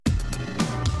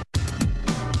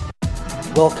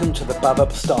Welcome to the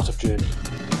BabApp Startup Journey.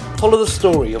 Follow the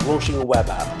story of launching a web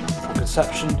app from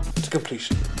conception to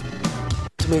completion.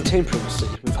 To maintain privacy,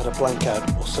 we've had to blank out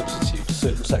or substitute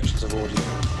certain sections of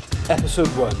audio. Episode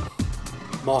 1,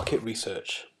 Market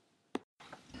Research.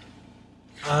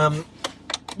 I'm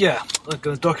going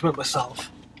to document myself,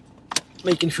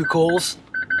 making a few calls,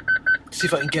 see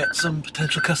if I can get some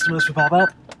potential customers for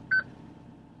BabApp.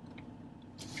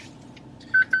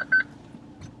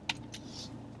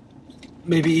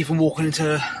 Maybe even walking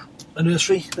into a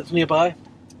nursery that's nearby,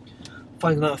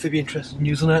 finding out if they'd be interested in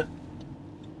using it,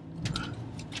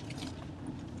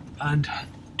 and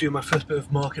doing my first bit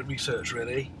of market research,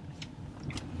 really.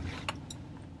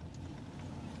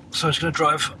 So I'm just going to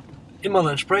drive in my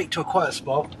lunch break to a quiet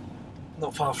spot,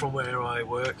 not far from where I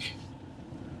work,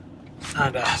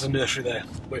 and it has a nursery there,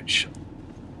 which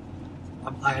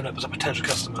I'm eyeing up as a potential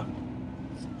customer.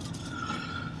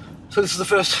 So this is the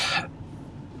first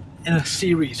in a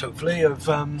series, hopefully, of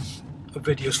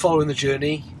videos following the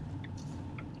journey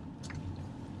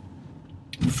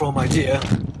from idea,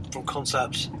 from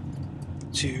concept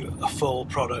to a full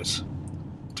product,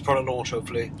 to product launch,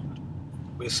 hopefully,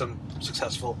 with some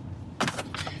success.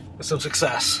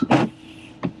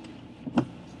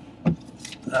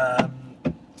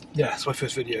 It's my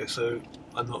first video, so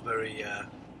I'm not very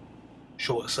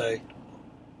sure what to say.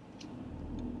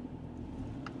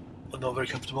 I'm not very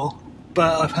comfortable.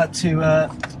 But I've had to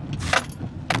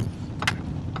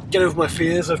get over my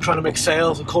fears of trying to make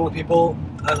sales and calling people,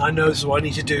 and I know this is what I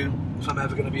need to do if I'm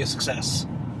ever going to be a successful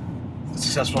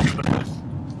entrepreneur.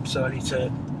 So I need to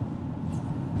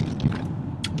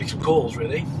make some calls,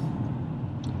 really.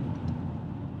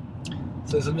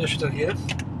 So there's a nursery down here.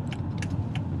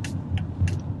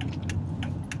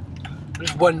 I'm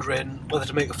just wondering whether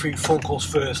to make a few phone calls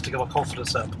first to get my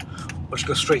confidence up, or just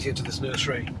go straight into this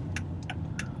nursery.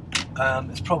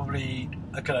 It's probably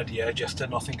a good idea just to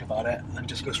not think about it and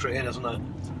just go straight in, isn't it?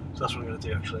 So that's what I'm going to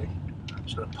do, actually. I'm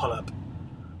just going to pull up,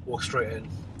 walk straight in,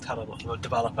 tell them I'm a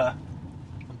developer,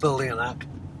 I'm building an app,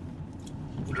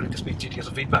 I'm going to speak to you to get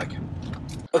some feedback.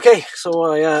 Okay, so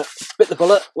I bit the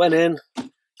bullet, went in,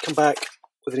 come back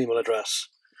with an email address,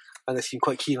 and they seem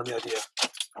quite keen on the idea.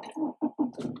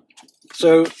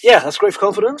 So yeah, that's great for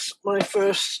confidence. My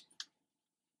first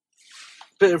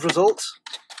bit of results.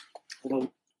 Hold on.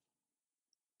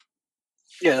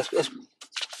 Yeah, that's a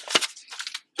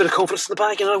bit of confidence in the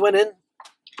bag. I went in,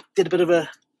 did a bit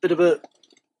of a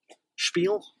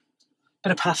spiel,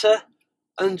 bit of patter,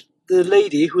 and the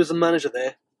lady who was the manager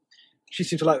there, she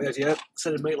seemed to like the idea.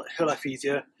 Said it'd make her life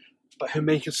easier, but her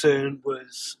main concern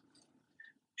was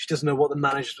she doesn't know what the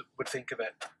managers would think of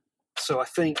it. So I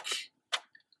think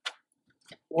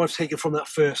what I've taken from that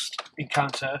first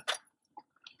encounter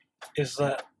is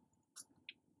that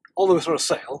although it's not a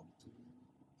sale,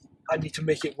 I need to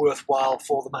make it worthwhile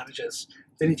for the managers.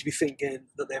 They need to be thinking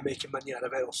that they're making money out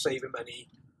of it, or saving money,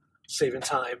 saving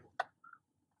time.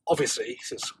 Obviously,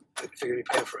 since they're going to be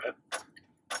paying for it,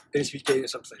 they need to be gaining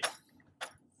something.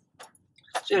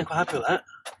 So yeah, I'm quite happy with that.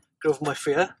 Got over my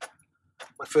fear,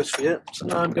 my first fear. So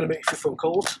now I'm going to make a few phone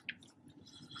calls.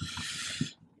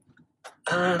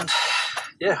 And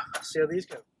yeah, see how these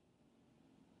go.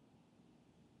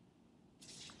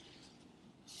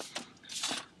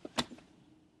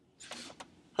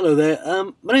 Hello there,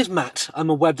 my name's Matt. I'm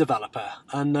a web developer,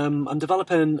 and I'm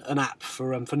developing an app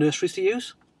for nurseries to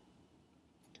use.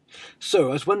 So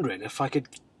I was wondering if I could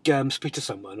speak to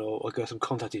someone or get some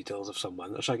contact details of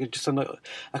someone, so I could just send out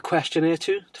a questionnaire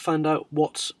to find out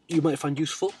what you might find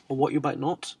useful or what you might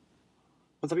not.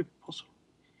 Would that be possible?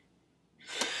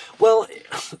 Well,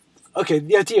 okay,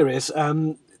 the idea is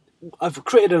I've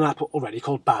created an app already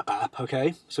called BabApp,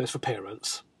 okay? So it's for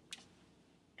parents.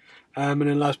 And it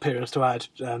allows parents to add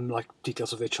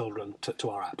details of their children to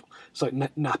our app. So like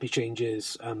nappy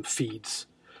changes, feeds,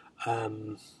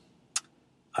 and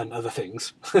other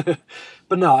things.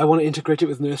 But now I want to integrate it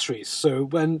with nurseries. So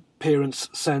when parents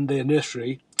send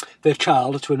their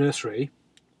child to a nursery,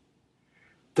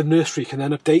 the nursery can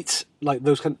then update like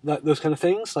those kind of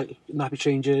things, like nappy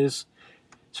changes.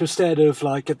 So instead of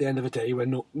like at the end of the day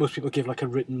when most people give like a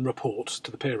written report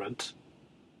to the parent,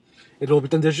 it'll all be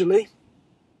done digitally.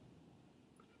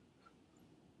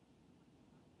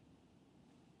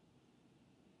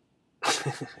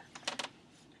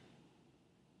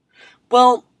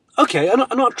 Well, okay, I'm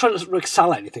not trying to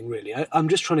sell anything really. I'm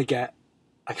just trying to get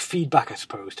like feedback, I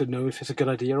suppose, to know if it's a good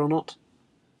idea or not.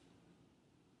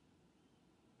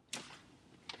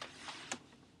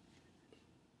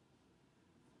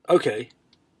 Okay.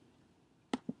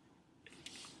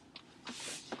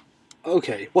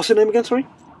 Okay, what's her name again, sorry?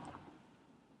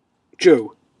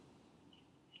 Joe.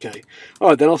 Okay. All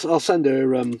right, then I'll send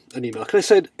her an email. Can I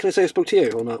say I spoke to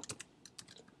you or not?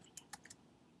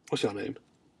 What's your name?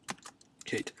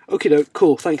 Kate. Okay, doke.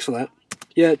 Cool. Thanks for that.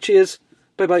 Yeah. Cheers.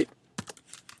 Bye bye.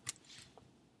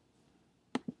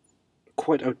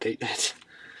 Quite outdated.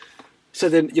 So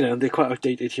then, they're quite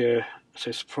outdated here. So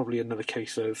it's probably another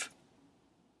case of,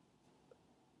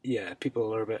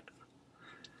 people are a bit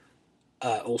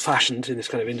old-fashioned in this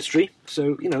kind of industry.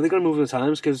 So they've got to move with the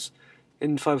times because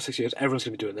in 5 or 6 years, everyone's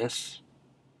going to be doing this.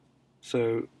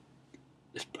 So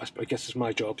I guess it's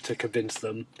my job to convince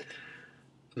them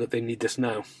that they need this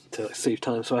now to save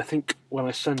time. So I think when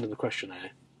I send them the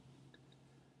questionnaire,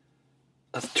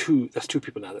 that's two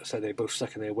people now that say they're both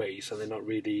stuck in their ways and they're not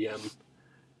really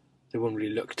they won't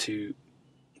really look to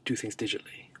do things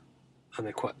digitally,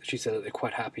 and she said that they're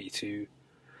quite happy to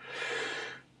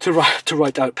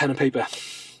write out pen and paper.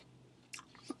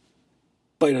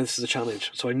 But this is a challenge,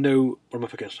 so I know what I'm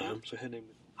up against now. So her name.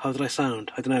 How did I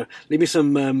sound? I don't know. Leave me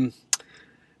some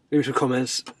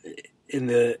comments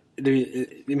leave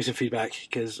me some feedback,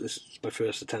 because this is my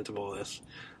first attempt of all this.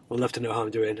 I'd love to know how I'm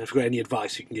doing. If you've got any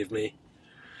advice you can give me,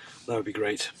 that would be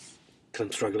great, because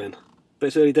I'm struggling. But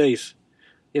it's early days.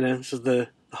 This is the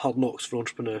hard knocks for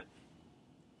entrepreneur.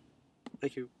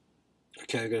 Thank you.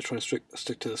 Okay, I'm going to try and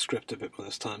stick to the script a bit more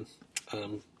this time.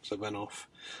 So I went off.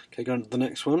 Okay, go on to the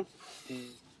next one.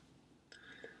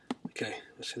 Okay,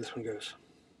 let's see how this one goes.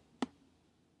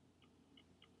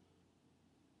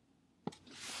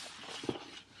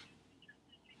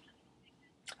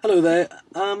 Hello there,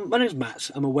 my name's Matt.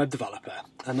 I'm a web developer,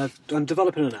 and I'm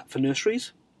developing an app for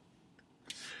nurseries.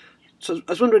 So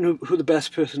I was wondering who the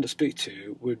best person to speak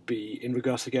to would be in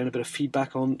regards to getting a bit of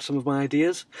feedback on some of my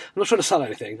ideas. I'm not trying to sell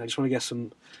anything, I just want to get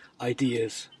some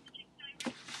ideas.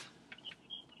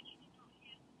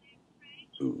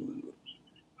 Ooh.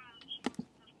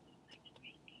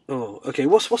 Oh, okay,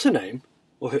 what's her name?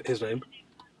 Or his name?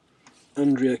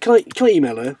 Andrea. Can I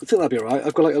email her? I think that'd be alright.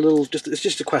 I've got like it's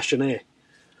just a questionnaire.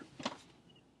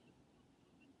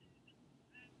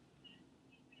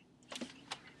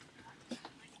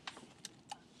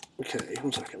 Okay,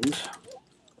 1 second.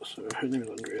 So her name is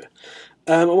Andrea.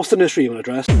 And what's the nursery email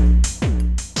address?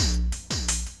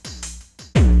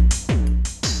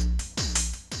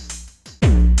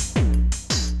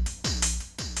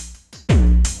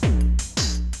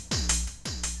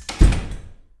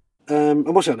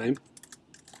 And what's your name?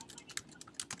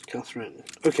 Catherine.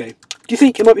 Okay. Do you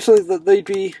think it might be something that they'd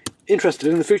be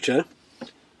interested in the future?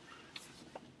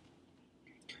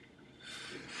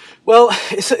 Well,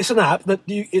 it's an app that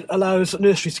it allows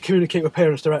nurseries to communicate with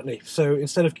parents directly. So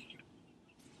instead of...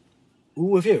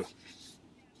 Ooh, have you?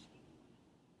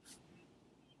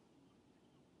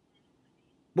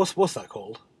 What's that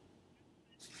called?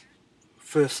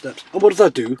 First Steps. And what does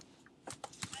that do?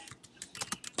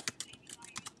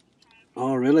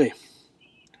 Oh, really?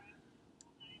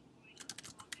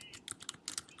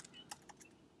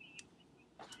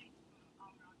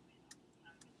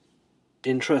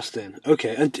 Interesting.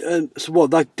 Okay, and so what?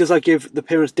 Does that give the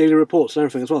parents daily reports and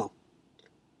everything as well?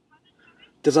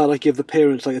 Does that give the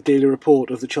parents a daily report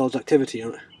of the child's activity?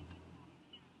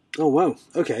 Oh wow.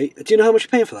 Okay. Do you know how much you're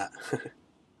paying for that?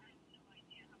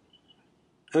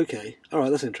 Okay. All right.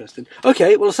 That's interesting.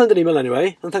 Okay. Well, I'll send an email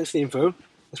anyway, and thanks for the info.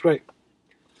 That's great.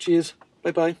 Cheers.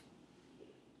 Bye bye.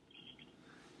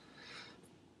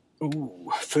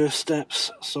 Ooh, First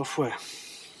Steps software.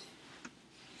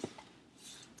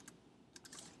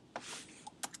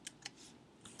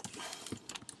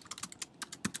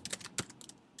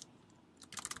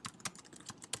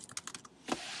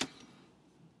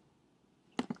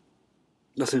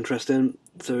 That's interesting.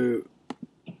 So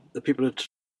the people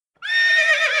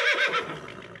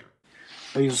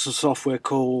I use a software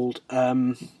called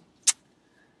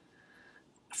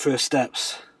First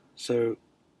Steps. So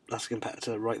that's a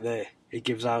competitor right there. It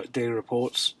gives out daily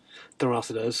reports. Don't know what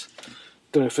else it does.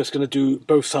 Don't know if it's going to do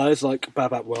both sides like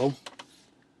Babap will,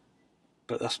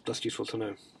 but that's useful to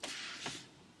know.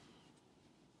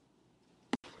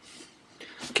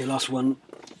 Okay, last one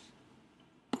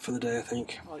for the day, I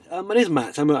think. My name's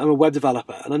Matt. I'm a web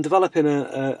developer, and I'm developing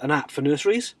an app for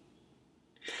nurseries.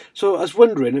 So I was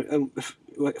wondering if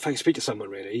I could speak to someone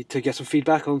really to get some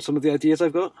feedback on some of the ideas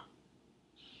I've got.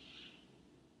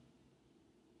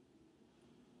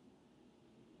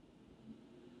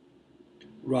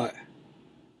 Right.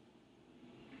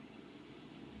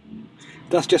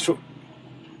 That's just for...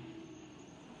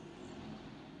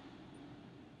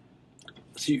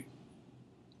 So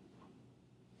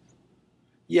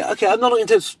yeah, okay, I'm not looking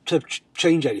to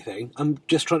change anything. I'm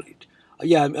just trying...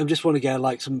 Yeah, I'm just want to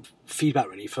get some feedback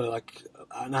really for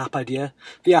an app idea.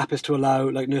 The app is to allow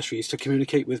like nurseries to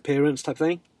communicate with parents type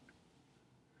thing.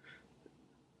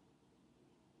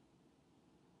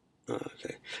 Oh,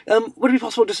 okay. Would it be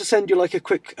possible just to send you like a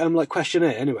quick like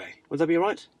questionnaire anyway? Would that be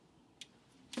alright?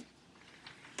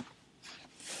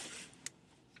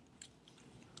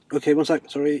 Okay, one sec.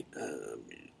 Sorry.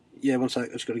 Yeah, one sec.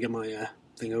 I just got to get my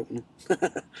thing open.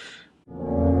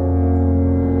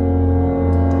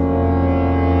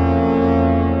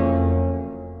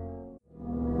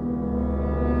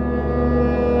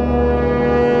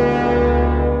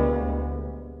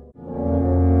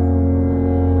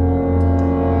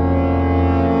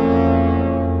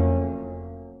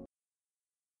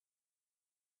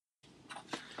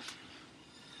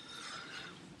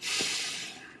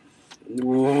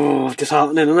 Whoa,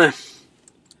 disheartening, isn't it?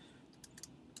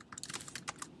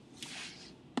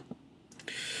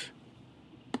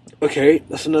 Okay,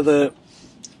 that's another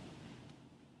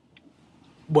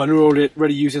one. We're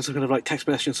already using some kind of like text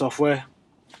messaging software,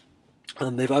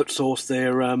 and they've outsourced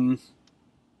their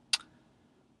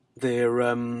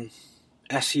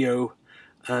SEO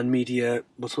and media,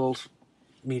 what's it called,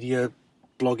 media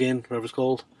blogging, whatever it's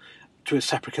called, to a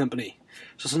separate company.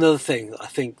 So it's another thing that I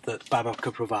think that BabApp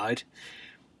could provide.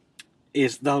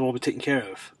 Is that'll all be taken care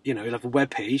of. You know, you'll have a web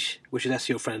page which is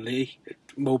SEO friendly,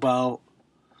 mobile.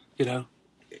 You know,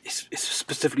 it's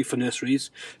specifically for nurseries,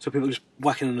 so people just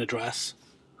whack in an address.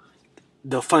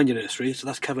 They'll find your nursery, so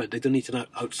that's covered. They don't need to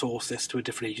outsource this to a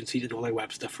different agency to do all their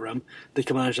web stuff for them. They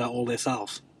can manage that all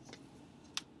themselves.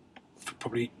 For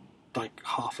probably like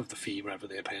half of the fee, whatever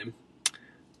they're paying.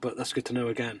 But that's good to know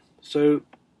again. So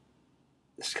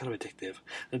this is kind of addictive.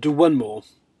 I'll do one more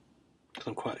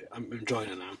because I'm enjoying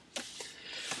it now.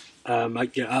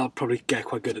 I'll probably get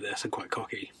quite good at this. I'm quite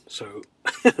cocky, so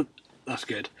that's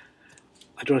good.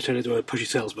 I don't want to turn into a pushy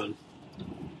salesman,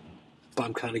 but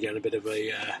I'm kind of getting a bit of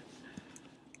a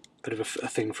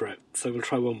thing for it. So we'll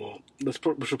try one more. Which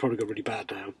will probably go really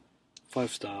bad now.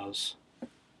 5 stars.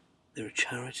 They're a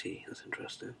charity. That's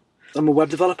interesting. I'm a web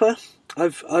developer.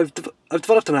 I've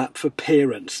developed an app for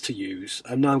parents to use,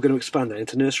 and now I'm going to expand that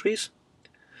into nurseries.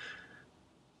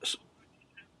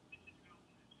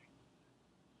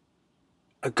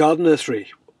 A garden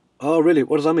nursery. Oh, really?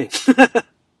 What does that mean?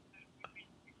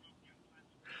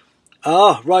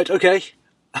 Ah, right, okay.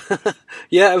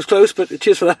 Yeah, I was close, but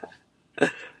cheers for that.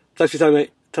 Thanks for your time,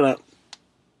 mate. Ta-da.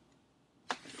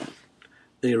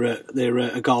 They're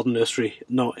a garden nursery,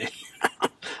 not a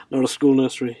school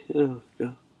nursery. Oh,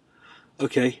 yeah.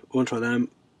 Okay, I won't try them.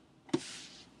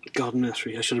 Garden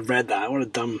nursery. I should have read that. What a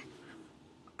dumb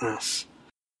ass.